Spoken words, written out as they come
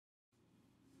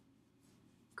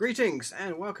Greetings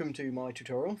and welcome to my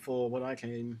tutorial for what I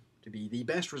claim to be the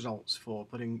best results for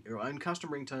putting your own custom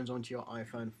ringtones onto your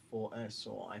iPhone 4S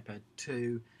or iPad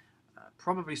 2,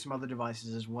 probably some other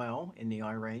devices as well in the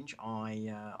range.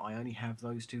 I only have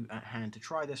those two at hand to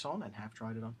try this on and have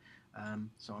tried it on,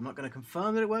 so I'm not going to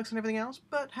confirm that it works on everything else,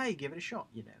 but hey, give it a shot,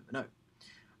 you never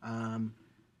know.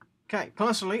 Okay,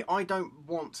 personally I don't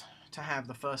want to have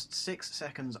the first 6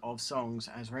 seconds of songs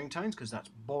as ringtones because that's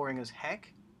boring as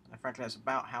heck. Frankly, that's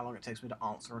about how long it takes me to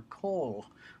answer a call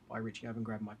by reaching over and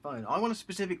grabbing my phone. I want a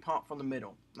specific part from the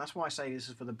middle. That's why I say this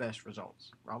is for the best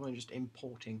results, rather than just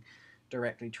importing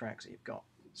directly tracks that you've got.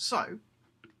 So,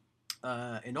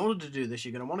 in order to do this,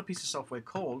 you're going to want a piece of software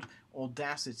called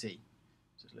Audacity.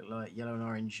 It's this little yellow and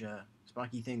orange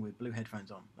spiky thing with blue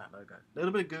headphones on, that logo. A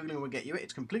little bit of Googling will get you it.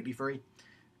 It's completely free,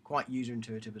 quite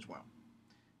user-intuitive as well.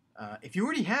 If you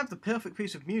already have the perfect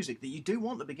piece of music that you do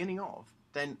want the beginning of,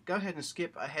 then go ahead and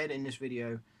skip ahead in this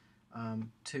video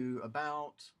to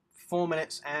about 4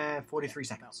 minutes and 43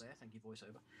 seconds. There, thank you,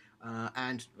 voiceover.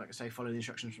 And like I say, follow the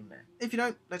instructions from there. If you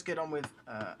don't, let's get on with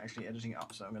actually editing it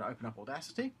up. So I'm going to open up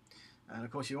Audacity. And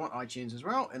of course you want iTunes as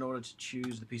well in order to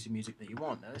choose the piece of music that you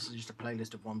want. Now this is just a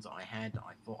playlist of ones that I had that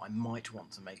I thought I might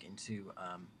want to make into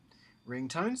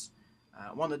ringtones.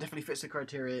 One that definitely fits the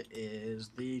criteria is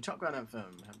the Top Gun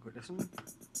anthem. Have a quick listen.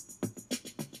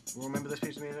 You remember this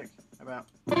piece of music? About.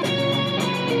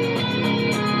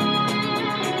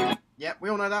 Yep, we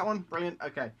all know that one. Brilliant.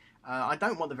 Okay. I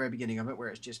don't want the very beginning of it where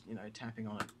it's just, tapping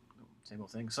on a same old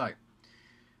thing. So,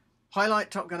 highlight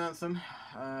Top Gun anthem,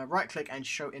 right click and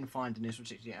show in Find in this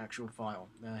particular actual file.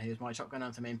 Here's my Top Gun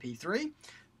anthem MP3.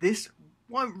 This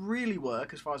won't really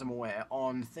work, as far as I'm aware,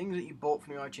 on things that you bought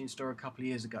from the iTunes store a couple of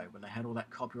years ago when they had all that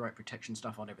copyright protection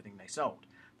stuff on everything they sold.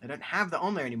 They don't have that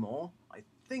on there anymore. I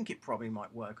think it probably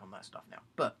might work on that stuff now.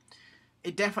 But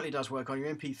it definitely does work on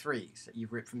your MP3s that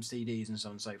you've ripped from CDs and so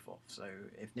on and so forth. So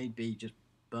if need be, just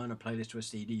burn a playlist to a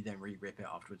CD, then re-rip it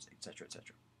afterwards, etc.,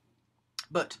 etc.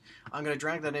 But I'm going to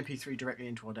drag that MP3 directly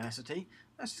into Audacity.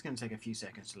 That's just going to take a few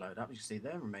seconds to load up. You can see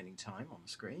there, remaining time on the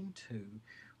screen, 2,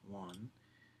 1...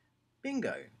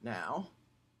 Bingo. Now,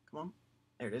 come on.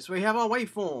 There it is. We have our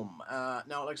waveform.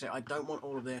 Now, like I say, I don't want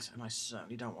all of this, and I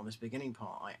certainly don't want this beginning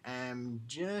part. I am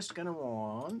just going to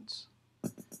want a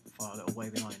little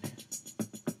wavy line here.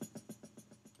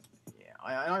 Yeah,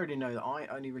 I already know that I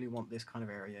only really want this kind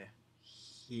of area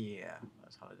here.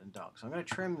 That's highlighted in dark. So I'm going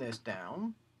to trim this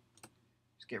down.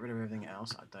 Just get rid of everything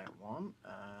else I don't want.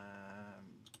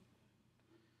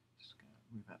 Just going to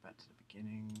move that back to the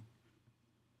beginning.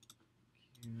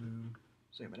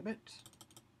 Zoom in a bit. Make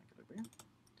it look bigger.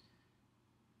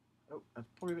 Oh, that's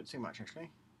probably a bit too much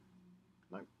actually.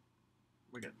 No,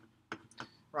 we're good.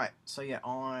 Right, so yeah,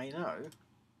 I know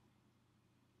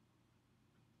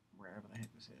wherever the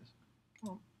heck this is.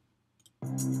 Come on.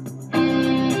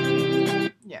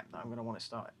 Yeah, I'm going to want to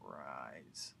start it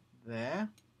right there.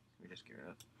 Let me just get rid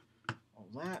of all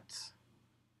that. Just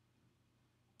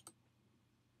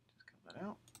cut that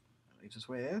out. That leaves us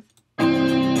with.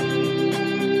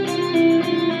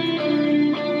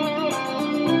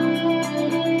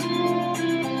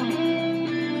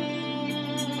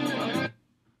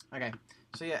 Okay,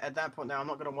 so yeah, at that point now, I'm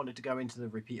not going to want it to go into the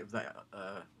repeat of that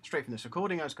straight from this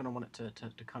recording. I was going to want it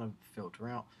to kind of filter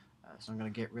out. So I'm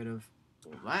going to get rid of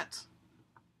all that.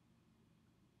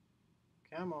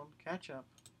 Come on, catch up.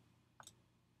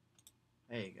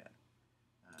 There you go.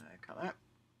 Cut that.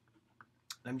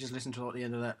 Let me just listen to what the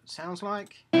end of that sounds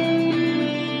like.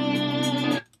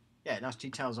 Yeah, nice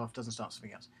details off, doesn't start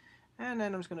something else. And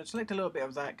then I'm just going to select a little bit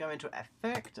of that, go into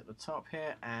Effect at the top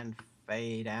here, and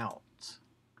Fade Out.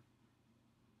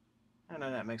 And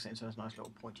then that makes it into a nice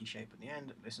little pointy shape at the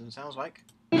end. Listen, sounds like.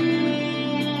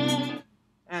 And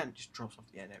just drops off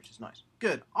the end there, which is nice.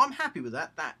 Good. I'm happy with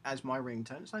that. That as my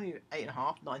ringtone. It's only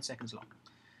 8.5, 9 seconds long.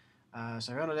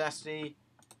 So on Audacity,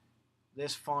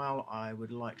 this file I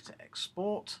would like to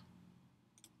export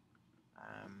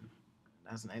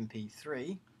as an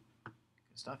MP3. Good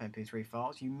stuff, MP3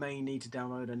 files. You may need to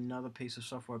download another piece of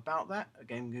software about that.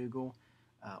 Again, Google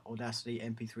Audacity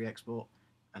MP3 export,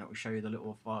 and it will show you the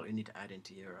little file you need to add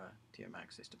into your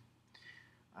Mac system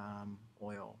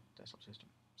or your desktop system.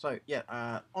 So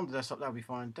yeah, on the desktop that'll be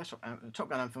fine. Desktop Top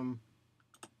Gun anthem,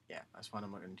 yeah, that's fine.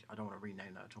 I don't want to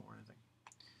rename that at all or anything.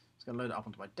 It's going to load it up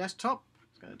onto my desktop.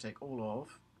 It's going to take all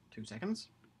of 2 seconds.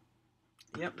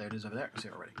 Yep, there it is over there. I can see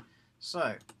it already.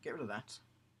 So get rid of that.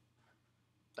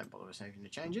 Don't bother with saving the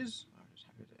changes. I'm just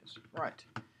happy with this. Right.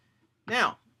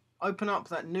 Now, open up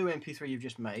that new MP3 you've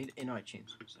just made in iTunes.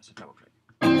 So that's a double click.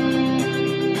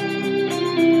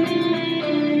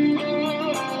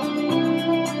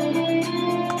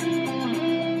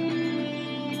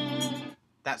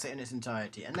 That's it in its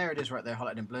entirety. And there it is right there,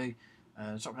 highlighted in blue.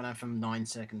 Shotgun Anthem, 9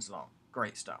 seconds long.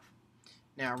 Great stuff.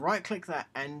 Now, right-click that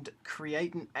and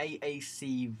create an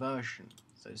AAC version.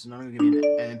 So it's not going to give me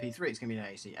an MP3, it's going to be an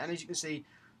AAC. And as you can see,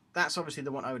 that's obviously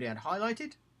the one I already had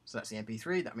highlighted. So that's the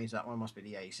MP3, that means that one must be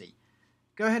the AAC.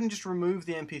 Go ahead and just remove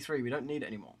the MP3, we don't need it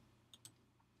anymore.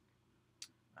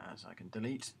 So I can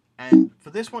delete. And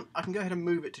for this one, I can go ahead and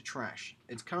move it to trash.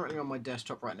 It's currently on my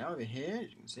desktop right now over here,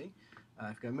 as you can see. If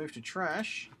I go move to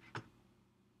trash,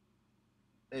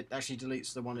 it actually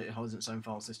deletes the one that holds its own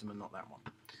file system and not that one.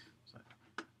 So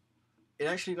it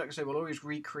actually, like I say, will always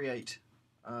recreate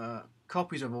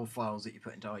copies of all files that you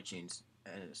put into iTunes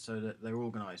so that they're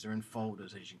organized. They're in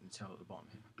folders, as you can tell at the bottom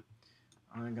here.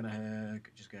 I'm going to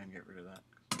just go and get rid of that.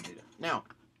 Now,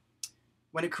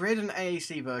 when it created an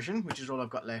AAC version, which is all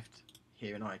I've got left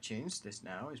here in iTunes, this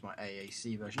now is my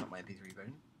AAC version, not my MP3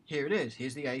 version. Here it is.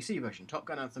 Here's the AAC version,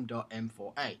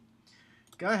 topgunanthem.m4a.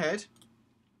 Go ahead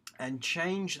and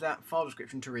change that file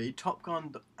description to read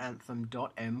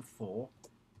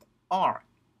topgunanthem.m4r.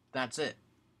 That's it.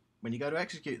 When you go to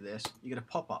execute this, you get a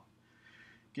pop-up.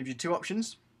 Gives you two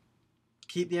options.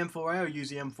 Keep the M4A or use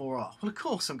the M4R. Well, of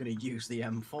course I'm going to use the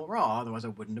M4R, otherwise I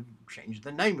wouldn't have changed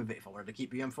the name of it. If I wanted to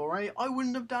keep the M4A, I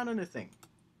wouldn't have done anything.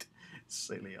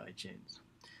 Silly iTunes.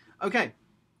 Okay,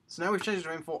 so now we've changed it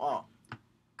to M4R.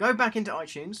 Go back into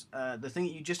iTunes, the thing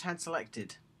that you just had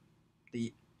selected,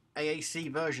 the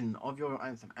AAC version of your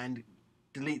Anthem, and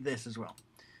delete this as well.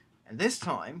 And this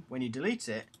time, when you delete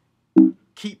it,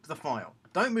 keep the file.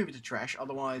 Don't move it to trash,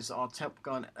 otherwise our Top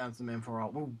Gun Anthem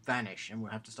M4R will vanish and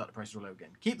we'll have to start the process all over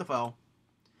again. Keep the file.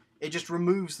 It just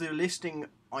removes the listing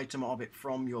item of it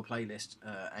from your playlist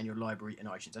and your library in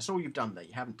iTunes. That's all you've done there.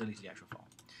 You haven't deleted the actual file.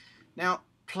 Now,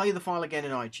 play the file again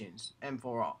in iTunes,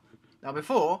 M4R. Now,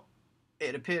 before,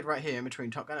 it appeared right here in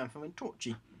between Top Gun Anthem and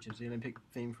Torchy, which is the Olympic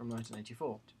theme from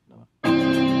 1984.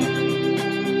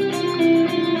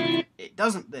 It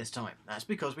doesn't this time. That's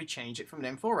because we changed it from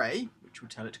an M4A, which will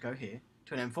tell it to go here,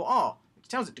 to an M4R, which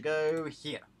tells it to go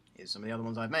here. Here's some of the other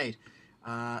ones I've made.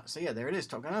 So yeah, there it is,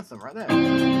 Top Gun Anthem right there.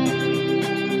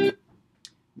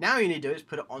 Now you need to do is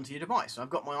put it onto your device. So I've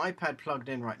got my iPad plugged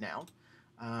in right now.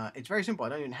 It's very simple. I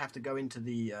don't even have to go into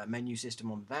the menu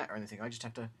system on that or anything. I just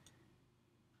have to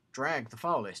drag the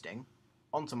file listing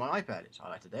onto my iPad. It's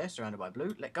highlighted there, surrounded by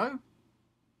blue. Let go.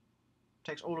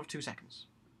 Takes all of 2 seconds.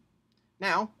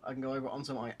 Now, I can go over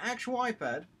onto my actual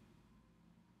iPad,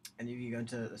 and if you go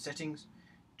into the settings,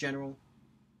 general,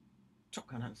 Top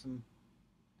Gun Anthem,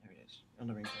 there it is,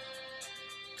 under Ringtones.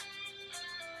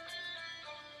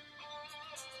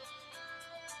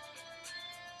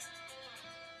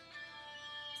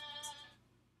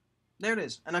 There it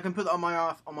is, and I can put that on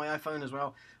my iPhone as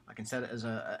well. I can set it as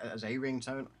a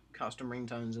ringtone, custom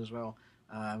ringtones as well.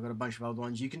 I've got a bunch of other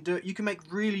ones. You can do it. You can make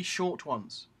really short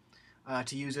ones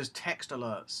to use as text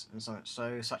alerts and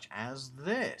so such as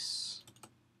this.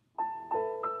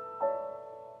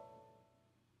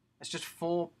 It's just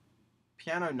 4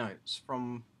 piano notes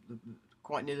from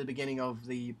quite near the beginning of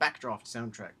the Backdraft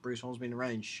soundtrack. Bruce Hornsby and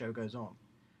Arranged, Show Goes On.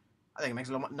 I think it makes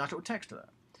a nice little text alert.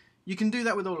 You can do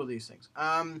that with all of these things.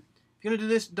 If you're going to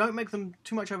do this, don't make them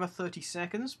too much over 30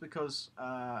 seconds because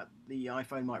the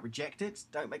iPhone might reject it.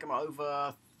 Don't make them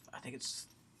over, I think it's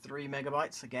 3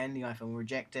 megabytes. Again, the iPhone will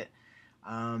reject it.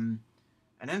 And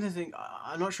another thing,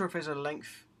 I'm not sure if there's a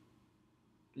length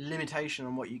limitation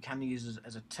on what you can use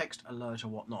as a text alert or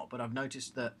whatnot, but I've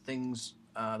noticed that things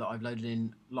that I've loaded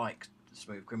in, like the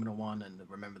Smooth Criminal one and the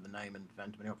Remember the Name and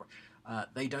Phantom of the Opera,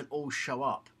 they don't all show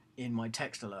up in my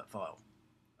text alert file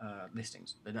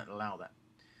listings. They don't allow that.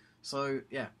 So,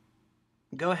 yeah,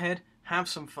 go ahead, have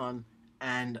some fun,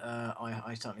 and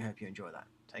I certainly hope you enjoy that.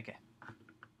 Take care.